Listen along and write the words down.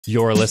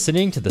You're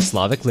listening to the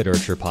Slavic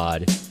Literature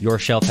Pod, your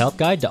shelf help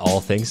guide to all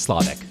things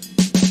Slavic.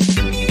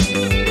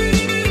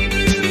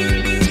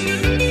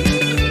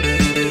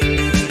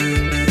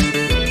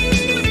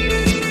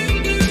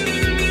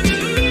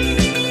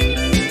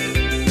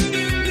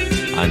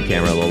 I'm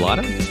Cameron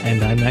Lolata.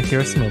 And I'm Matt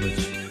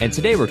Gerasimovich. And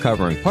today we're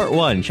covering Part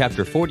 1,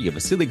 Chapter 40 of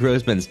Vasily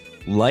Grozman's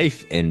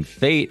Life and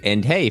Fate.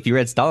 And hey, if you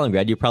read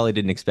Stalingrad, you probably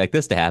didn't expect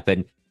this to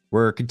happen.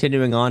 We're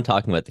continuing on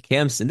talking about the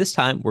camps, and this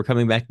time we're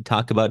coming back to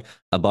talk about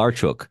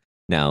Abarchuk.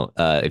 Now,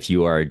 if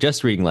you are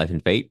just reading Life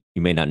and Fate,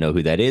 you may not know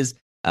who that is.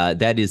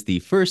 That is the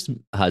first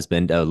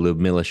husband of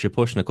Lyudmila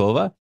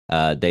Shaposhnikova.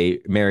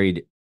 They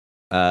married,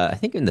 I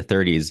think, in the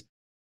 30s.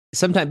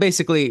 Sometime,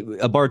 basically,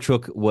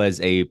 Abarchuk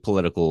was a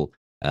political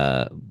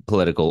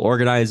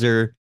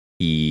organizer.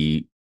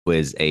 He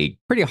was a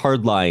pretty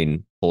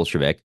hardline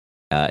Bolshevik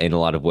in a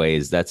lot of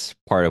ways. That's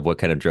part of what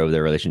kind of drove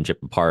their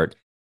relationship apart.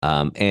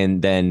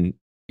 And then,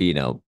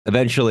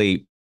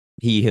 eventually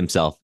he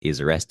himself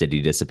is arrested.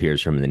 He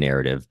disappears from the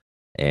narrative.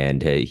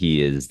 And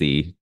he is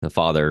the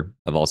father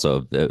of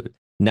also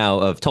now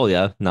of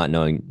Tolya, not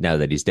knowing now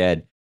that he's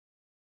dead.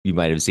 You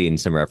might have seen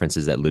some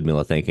references that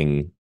Lyudmila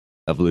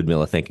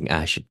thinking,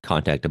 I should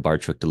contact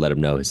Abarchuk to let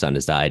him know his son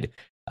has died.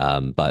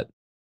 But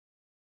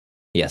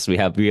yes, we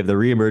have the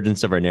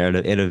reemergence of our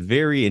narrative in a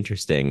very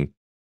interesting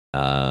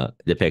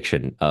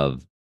depiction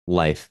of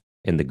life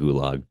in the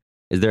Gulag.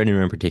 Is there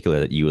anyone in particular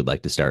that you would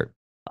like to start?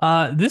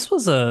 This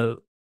was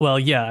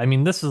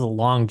this is a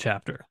long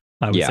chapter.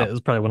 I would say it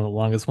was probably one of the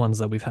longest ones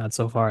that we've had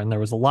so far, and there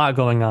was a lot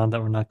going on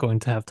that we're not going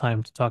to have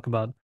time to talk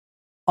about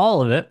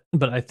all of it,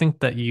 but I think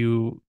that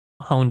you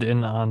honed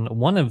in on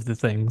one of the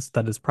things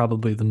that is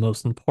probably the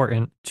most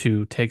important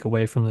to take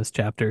away from this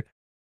chapter,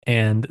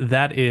 and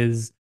that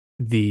is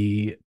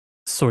the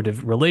sort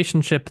of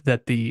relationship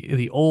that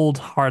the old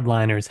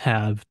hardliners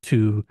have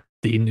to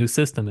the new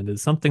system. It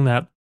is something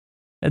that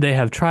they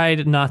have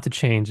tried not to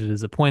change. It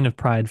is a point of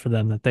pride for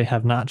them that they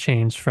have not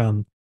changed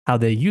from how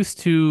they used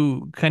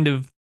to kind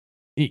of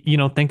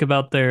think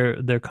about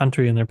their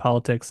country and their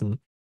politics, and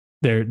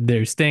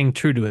they're staying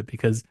true to it,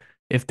 because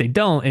if they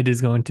don't, it is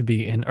going to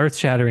be an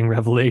earth-shattering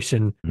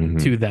revelation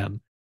to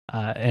them.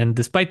 And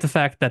despite the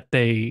fact that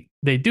they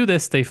do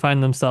this, they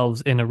find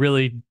themselves in a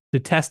really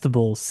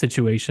detestable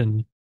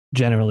situation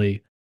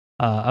generally.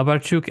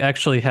 Abarchuk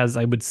actually has,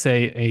 I would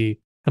say, a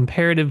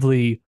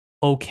comparatively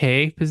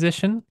okay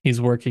position.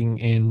 He's working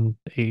in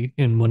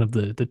one of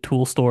the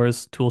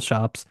tool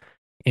shops,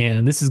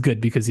 and this is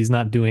good because he's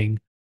not doing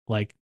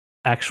like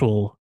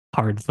actual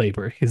hard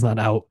labor. He's not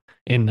out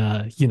in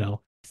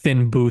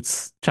thin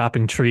boots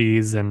chopping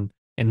trees and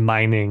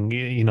mining.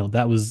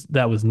 That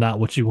was not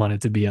what you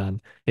wanted to be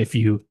on if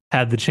you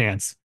had the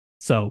chance.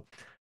 So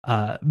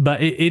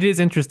but it is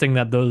interesting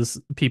that those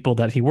people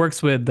that he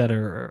works with that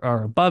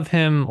are above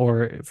him,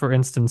 or for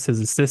instance his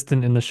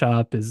assistant in the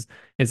shop is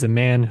a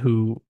man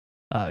who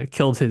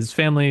killed his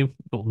family,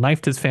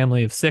 knifed his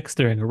family of 6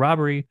 during a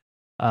robbery.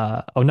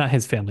 Not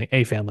his family,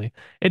 a family.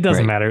 It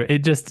doesn't matter. It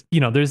just,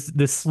 there's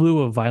this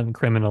slew of violent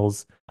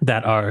criminals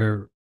that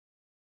are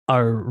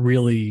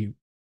really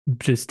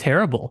just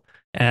terrible.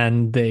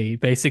 And they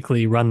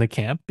basically run the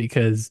camp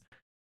because,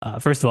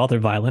 first of all, they're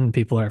violent and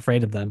people are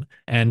afraid of them.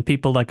 And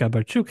people like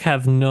Abarchuk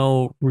have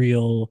no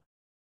real,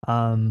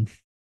 no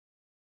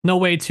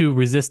way to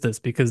resist this,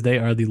 because they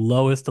are the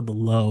lowest of the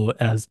low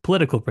as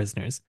political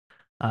prisoners.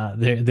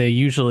 They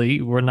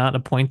usually were not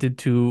appointed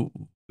to,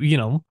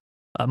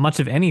 much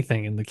of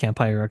anything in the camp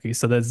hierarchy.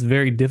 So that's a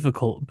very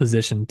difficult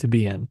position to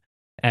be in.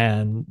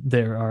 And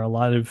there are a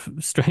lot of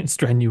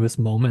strenuous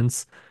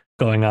moments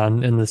going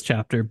on in this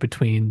chapter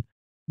between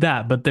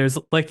that. But there's,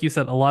 like you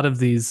said, a lot of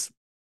these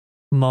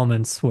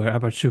moments where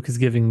Abarchuk is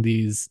giving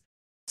these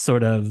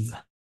sort of,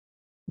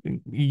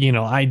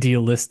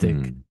 idealistic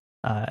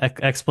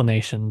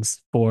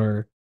explanations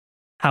for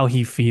how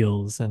he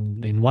feels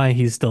and why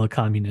he's still a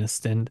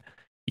communist. And,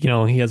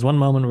 he has one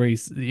moment where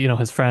he's,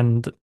 his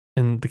friend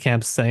in the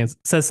camp says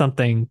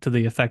something to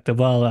the effect of,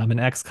 well, I'm an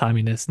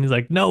ex-communist. And he's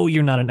like, no,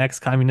 you're not an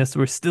ex-communist.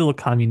 We're still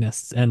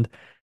communists. And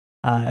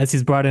as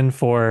he's brought in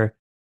for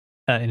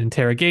an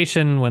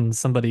interrogation, when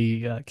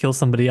somebody kills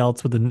somebody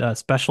else with a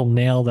special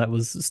nail that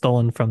was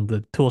stolen from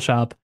the tool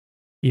shop,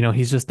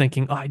 he's just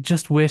thinking, oh, I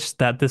just wish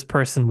that this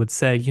person would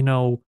say,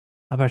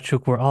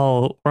 Abarchuk, we're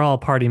all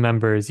party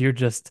members. You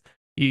just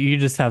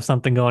have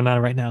something going on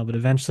right now, but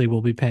eventually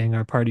we'll be paying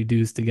our party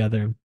dues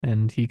together.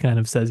 And he kind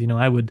of says,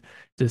 I would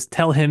just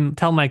tell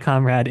my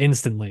comrade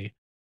instantly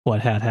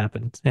what had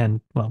happened. And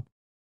well,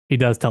 he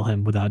does tell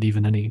him without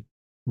even any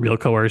real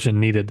coercion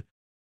needed.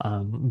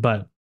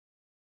 But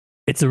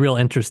it's a real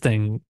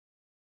interesting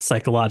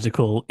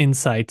psychological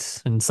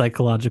insight and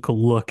psychological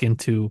look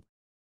into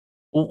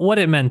what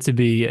it meant to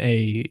be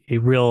a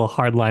real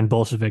hardline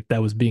Bolshevik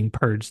that was being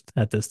purged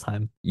at this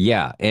time.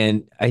 Yeah,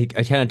 and I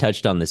kind of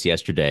touched on this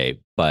yesterday,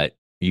 but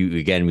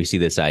we see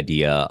this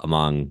idea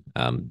among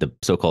the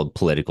so-called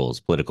political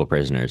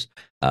prisoners,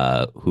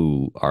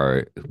 who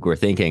are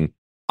thinking,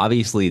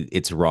 obviously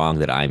it's wrong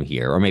that I'm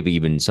here, or maybe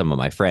even some of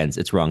my friends.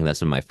 It's wrong that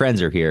some of my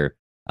friends are here.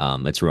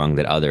 It's wrong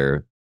that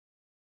other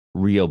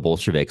real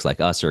Bolsheviks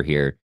like us are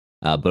here,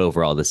 but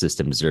overall the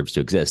system deserves to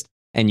exist.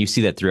 And you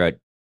see that throughout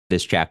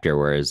this chapter,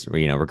 whereas,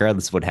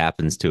 regardless of what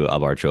happens to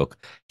Abarchok,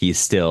 he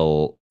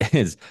still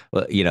is,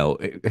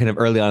 kind of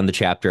early on in the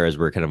chapter, as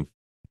we're kind of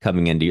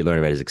coming in to learn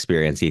about his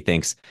experience, he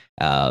thinks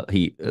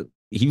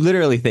he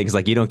literally thinks,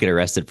 like, you don't get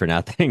arrested for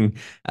nothing,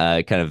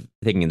 kind of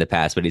thinking in the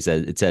past. But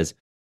it says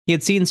he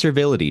had seen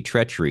servility,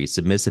 treachery,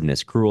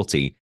 submissiveness,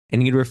 cruelty,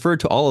 and he'd referred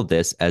to all of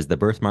this as the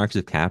birthmarks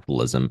of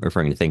capitalism,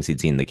 referring to things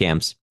he'd seen in the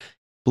camps,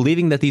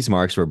 believing that these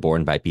marks were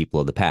borne by people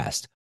of the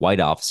past, white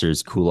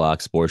officers,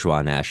 kulaks,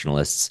 bourgeois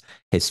nationalists.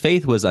 His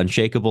faith was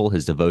unshakable,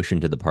 his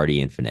devotion to the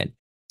party infinite.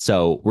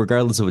 So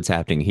regardless of what's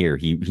happening here,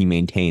 he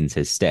maintains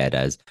his stead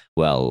as,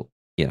 well,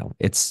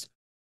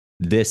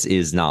 this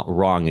is not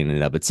wrong in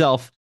and of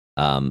itself.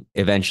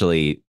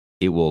 Eventually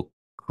it will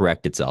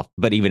correct itself.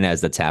 But even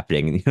as that's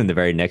happening, in the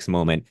very next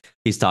moment,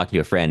 he's talking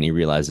to a friend and he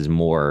realizes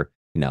more,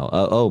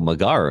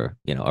 Magar,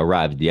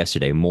 arrived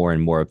yesterday. More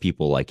and more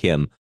people like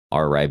him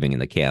are arriving in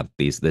the camp.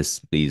 These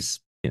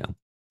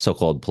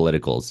so-called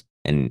politicals.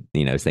 And,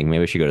 he's thinking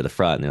maybe we should go to the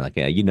front. And they're like,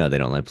 yeah, they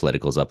don't let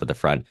politicals up at the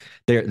front.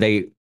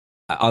 They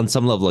on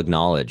some level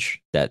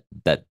acknowledge that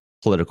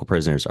political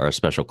prisoners are a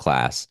special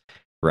class,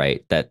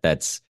 right?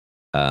 That's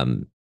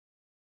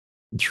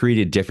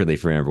treated differently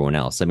from everyone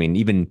else. I mean,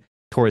 even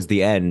towards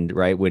the end,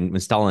 right, when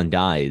Stalin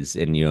dies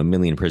and, a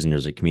million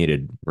prisoners are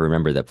commuted,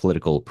 remember that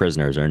political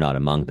prisoners are not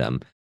among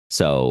them.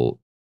 So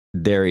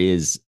there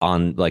is,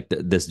 on like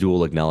this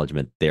dual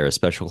acknowledgement, they're a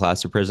special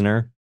class of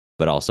prisoner,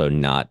 but also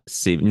not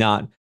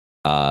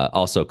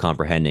also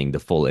comprehending the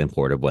full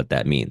import of what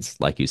that means,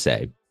 like you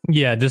say.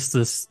 Yeah, just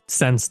this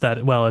sense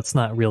that, well, it's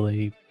not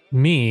really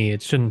me,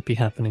 it shouldn't be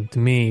happening to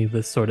me.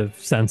 This sort of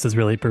sense is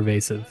really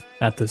pervasive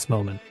at this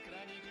moment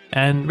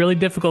and really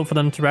difficult for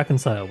them to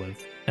reconcile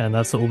with. And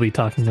that's what we'll be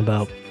talking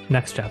about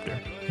next chapter.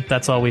 If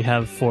that's all we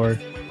have for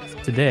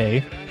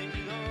today,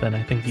 then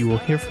I think you will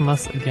hear from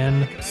us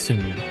again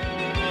soon.